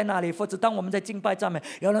坐在那里，或者当我们在敬拜赞美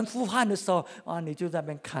有人呼喊的时候你就在那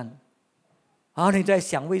边看你在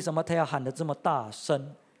想为什么他要喊得这么大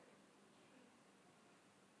声。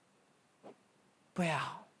不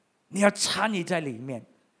要，你要参与在里面。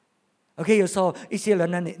 OK， 有时候一些人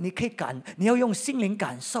呢，你可以你要用心灵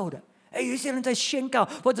感受的。有一些人在宣告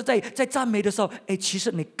或者在赞美的时候，其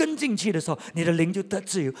实你跟进去的时候，你的灵就得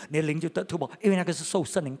自由，你的灵就得突破，因为那个是受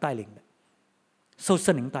圣灵带领的，受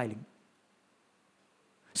圣灵带领。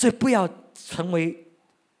所以不要成为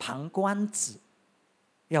旁观者，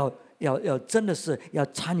要真的是要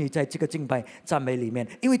参与在这个敬拜赞美里面，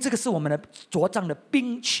因为这个是我们的作战的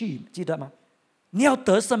兵器，记得吗？你要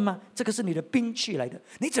得胜吗？这个是你的兵器来的。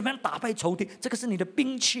你怎么样打败仇敌？这个是你的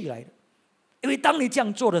兵器来的。因为当你这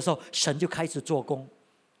样做的时候，神就开始做工，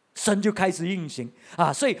神就开始运行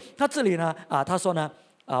所以他这里呢他说呢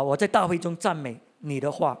我在大会中赞美你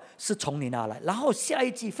的话是从你那来。然后下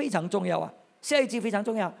一句非常重要下一句非常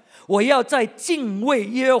重要，我要在敬畏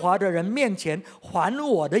耶和华的人面前还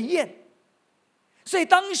我的愿。所以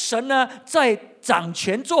当神呢在掌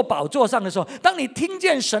权坐宝座上的时候，当你听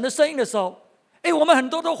见神的声音的时候，我们很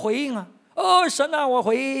多都回应神啊，我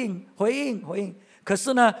回应。可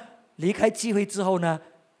是呢离开机会之后呢，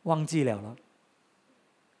忘记了。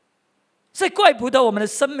所以怪不得我们的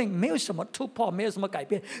生命没有什么突破，没有什么改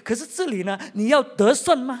变。可是这里呢，你要得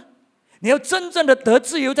胜吗？你要真正的得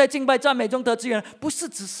自由，在敬拜赞美中得自由，不是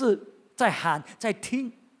只是在喊、在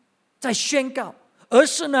听、在宣告，而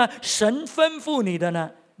是呢，神吩咐你的呢，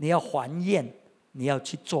你要还愿，你要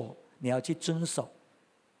去做，你要去遵守。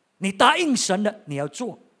你答应神的，你要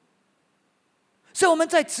做。所以我们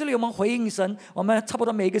在此里，我们回应神，我们差不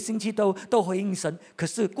多每一个星期都回应神，可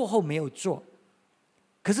是过后没有做。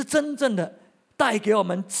可是真正的带给我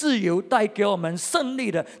们自由、带给我们胜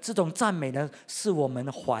利的这种赞美呢，是我们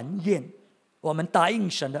还愿，我们答应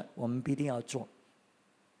神的，我们必定要做。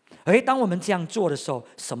当我们这样做的时候，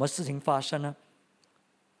什么事情发生呢？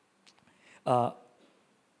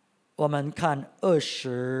我们看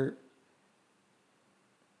26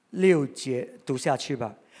节读下去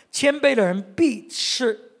吧。谦卑的人必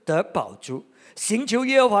吃得饱足，寻求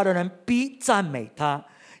耶和华的人必赞美他。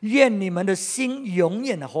愿你们的心永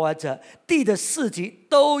远活着，地的四极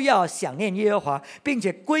都要想念耶和华，并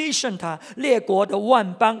且归顺他。列国的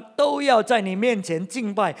万邦都要在你面前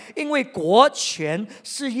敬拜，因为国权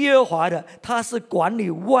是耶和华的，他是管理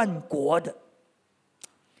万国的。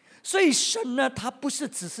所以神呢，他不是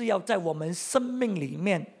只是要在我们生命里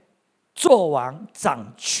面做王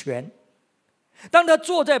掌权。当他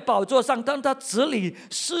坐在宝座上，当他治理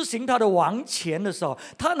施行他的王权的时候，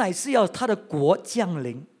他乃是要他的国降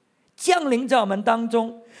临在我们当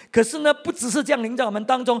中。可是呢，不只是降临在我们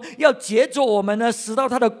当中，要借着我们呢，使到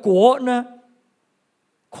他的国呢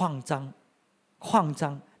扩张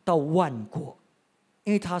到万国，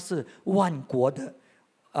因为他是万国的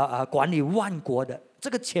管理万国的这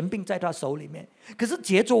个权柄在他手里面。可是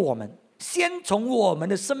借着我们，先从我们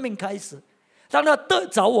的生命开始，当他得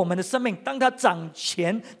着我们的生命，当他掌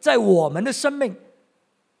权在我们的生命，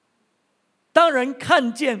当人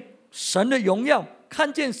看见神的荣耀，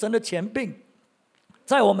看见神的权柄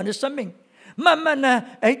在我们的生命，慢慢呢，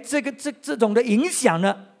这种的影响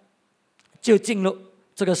呢，就进入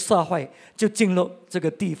这个社会，就进入这个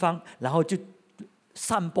地方，然后就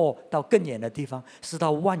散播到更远的地方，使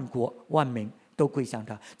到万国万民都归向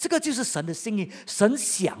他。这个就是神的心意，神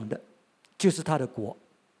想的就是他的国，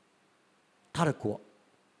他的国，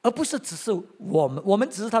而不是只是我们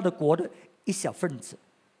只是他的国的一小分子。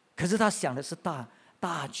可是他想的是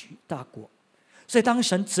大局大国，所以当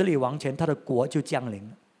神治理王权，他的国就降临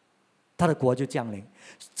了，他的国就降临。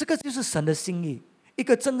这个就是神的心意。一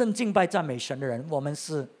个真正敬拜赞美神的人，我们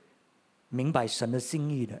是明白神的心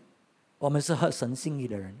意的，我们是合神心意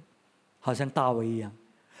的人，好像大卫一样。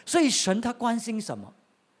所以神他关心什么？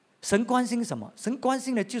神关心什么？神关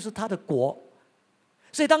心的就是他的国。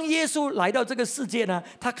所以当耶稣来到这个世界呢，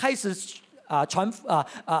他开始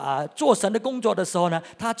做神的工作的时候呢，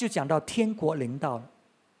他就讲到天国临到了。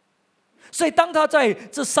所以当他在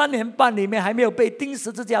这3年半里面还没有被钉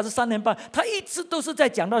十字架，这3年半他一直都是在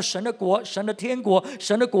讲到神的国、神的天国、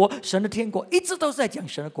神的国、神的天国，一直都是在讲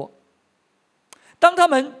神的国。当他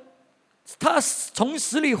从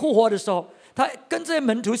死里复活的时候，他跟这些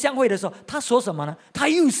门徒相会的时候，他说什么呢？他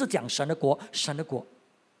又是讲神的国，神的国。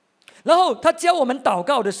然后他教我们祷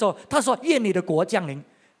告的时候，他说愿你的国降临。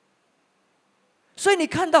所以你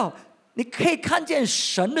可以看见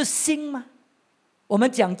神的心吗？我们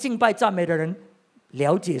讲敬拜赞美的人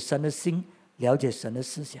了解神的心，了解神的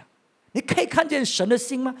思想。你可以看见神的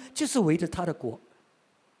心吗？就是围着他的国。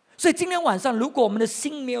所以今天晚上如果我们的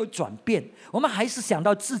心没有转变，我们还是想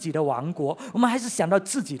到自己的王国，我们还是想到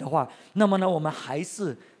自己的话，那么呢，我们还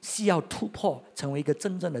是需要突破，成为一个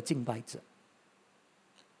真正的敬拜者，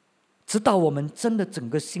直到我们真的整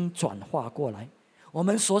个心转化过来，我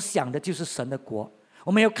们所想的就是神的国，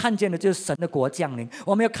我们要看见的就是神的国降临，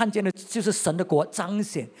我们要看见的就是神的国彰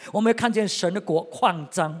显，我们要看见神的国扩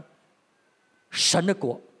张。神的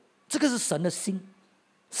国，这个是神的心，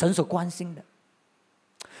神所关心的。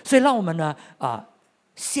所以让我们呢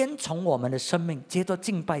先从我们的生命，接着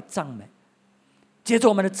敬拜赞美，接着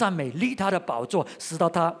我们的赞美立他的宝座，使到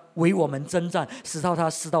他为我们征战，使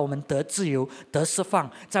到我们得自由得释放，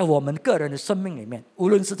在我们个人的生命里面，无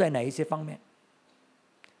论是在哪一些方面。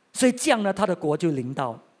所以这样呢，他的国就临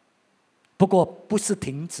到了。不过不是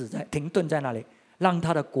停顿在那里，让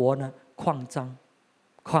他的国呢扩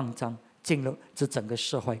张进入这整个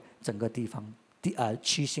社会整个地方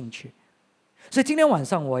区兴去。所以今天晚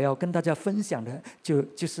上我要跟大家分享的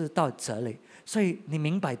就是到这里。所以你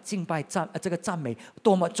明白敬拜这个赞美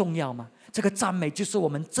多么重要吗？这个赞美就是我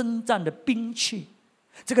们征战的兵器，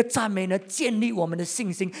这个赞美呢建立我们的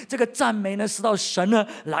信心，这个赞美呢使到神呢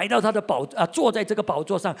来到他的坐在这个宝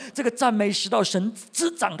座上，这个赞美使到神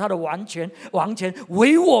执掌他的王权，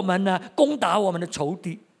为我们呢攻打我们的仇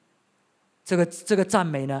敌。这个赞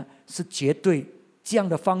美呢是绝对，这样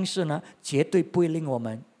的方式呢绝对不会令我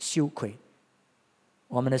们羞愧。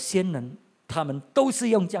我们的先人他们都是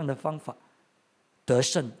用这样的方法得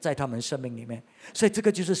胜在他们生命里面。所以这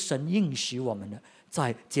个就是神应许我们的，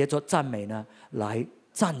在借着赞美呢来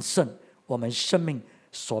战胜我们生命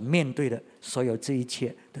所面对的所有这一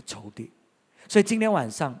切的仇敌。所以今天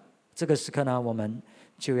晚上这个时刻呢，我们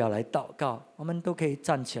就要来祷告。我们都可以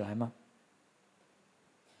站起来吗？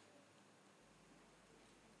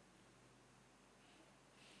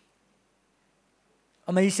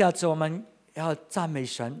我们一下子我们要赞美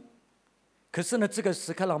神，可是呢这个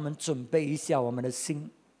时刻让我们准备一下我们的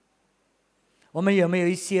心。我们有没有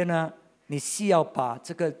一些呢，你需要把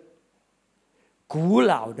这个古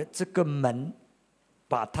老的这个门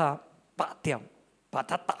把它拔掉，把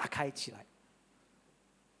它打开起来？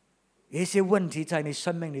有一些问题在你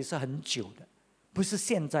生命里是很久的，不是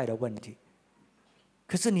现在的问题，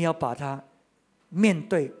可是你要把它面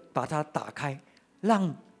对，把它打开，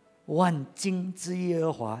让万军之耶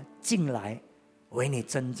和华进来为你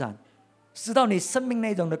征战，使到你生命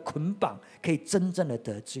那种的捆绑可以真正的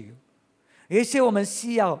得自由。有一些我们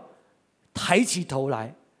需要抬起头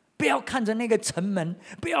来，不要看着那个城门，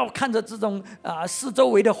不要看着这种四周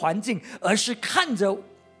围的环境，而是看着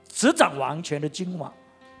执掌王权的君王，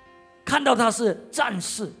看到他是战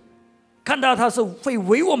士，看到他是会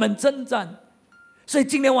为我们征战。所以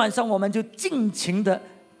今天晚上我们就尽情的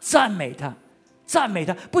赞美他，赞美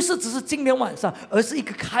他，不是只是今天晚上，而是一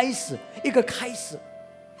个开始，一个开始。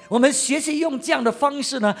我们学习用这样的方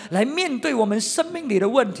式呢，来面对我们生命里的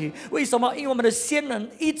问题。为什么？因为我们的先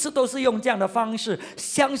人一直都是用这样的方式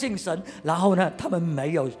相信神，然后呢，他们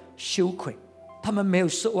没有羞愧，他们没有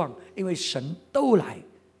失望，因为神都来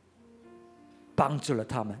帮助了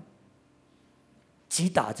他们，击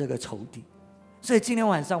打这个仇敌。所以今天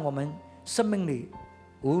晚上我们生命里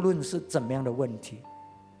无论是怎么样的问题，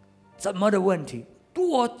怎么的问题，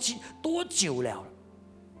多久了，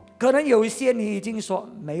可能有一些你已经说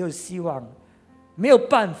没有希望了，没有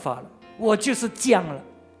办法了，我就是这样了，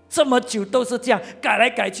这么久都是这样，改来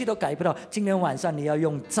改去都改不到。今天晚上你要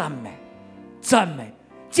用赞美，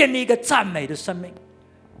建立一个赞美的生命，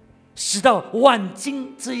使到万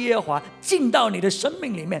军之耶和华进到你的生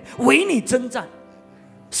命里面，为你征战。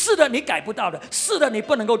是的，你改不到的，是的，你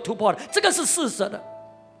不能够突破的，这个是事实的。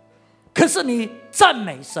可是你赞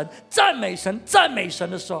美神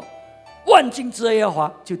的时候，万军之耶和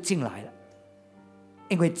华就进来了，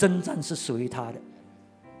因为征战是属于他的。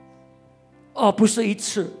不是一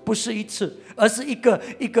次，而是一个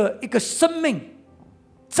生命，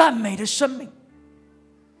赞美的生命。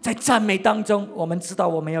在赞美当中，我们知道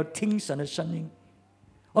我们要听神的声音，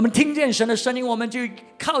我们听见神的声音，我们就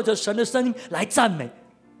靠着神的声音来赞美，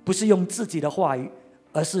不是用自己的话语，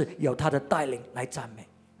而是有他的带领来赞美。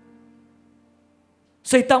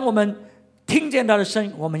所以当我们听见他的声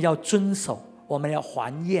音，我们要遵守，我们要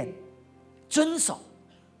还愿，遵守，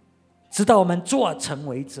直到我们做成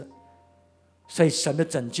为止。所以神的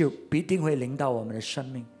拯救必定会临到我们的生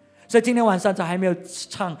命。所以今天晚上在还没有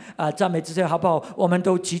唱赞美之前，好不好？我们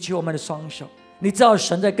都举起我们的双手。你知道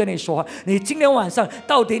神在跟你说话，你今天晚上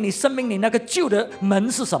到底你生命里那个旧的门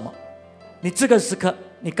是什么？你这个时刻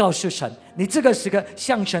你告诉神，你这个时刻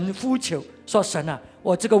向神呼求，说神啊，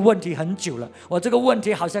我这个问题很久了，我这个问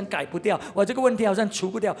题好像改不掉，我这个问题好像除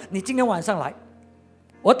不掉。你今天晚上来，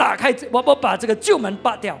我打开，我把这个旧门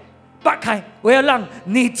拔开，我要让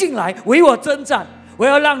你进来为我征战，我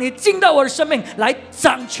要让你进到我的生命来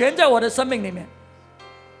掌权在我的生命里面。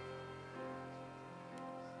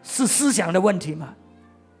是思想的问题吗？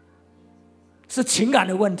是情感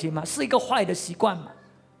的问题吗？是一个坏的习惯吗？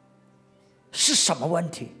是什么问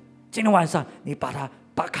题？今天晚上你把它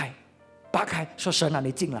拔开，说神啊，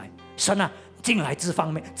你进来，神啊，进来这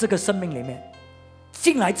方面，这个生命里面，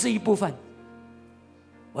进来这一部分，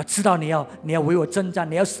我知道你要为我征战，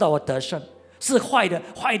你要使到我得胜。是坏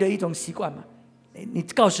的一种习惯吗？你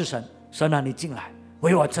告诉神，神啊，你进来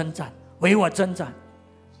为我征战，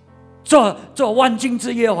做万军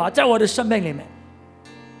之耶和华在我的生命里面。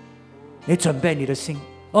你准备你的心，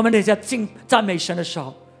我们等一下赞美神的时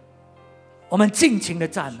候，我们尽情的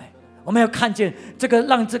赞美，我们要看见这个，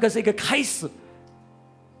让这个是一个开始。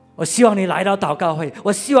我希望你来到祷告会，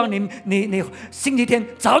我希望你星期天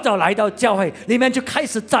早来到教会里面，就开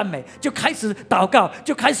始赞美，就开始祷告，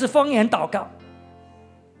就开始方言祷告，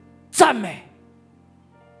赞美，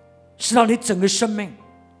使到你整个生命。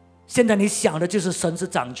现在你想的就是神是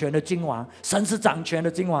掌权的君王，神是掌权的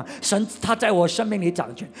君王，神他在我生命里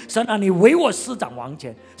掌权，神啊，你为我施掌王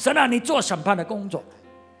权，神啊，你做审判的工作，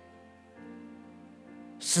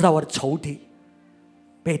使到我的仇敌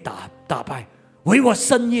被打败，为我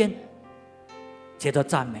伸冤。接着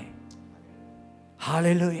赞美，哈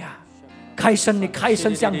利路亚！你开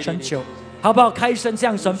声向神求，好不好？开声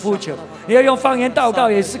向神呼求。你要用方言祷告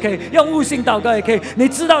也是可以，用悟性祷告也可以。你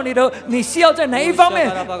知道你需要在哪一方面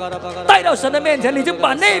带到神的面前，你就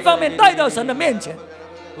把那一方面带到神的面前。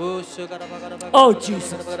Oh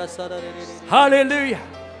Jesus， 哈利路亚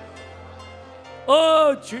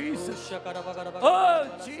！Oh Jesus， Oh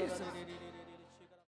Jesus。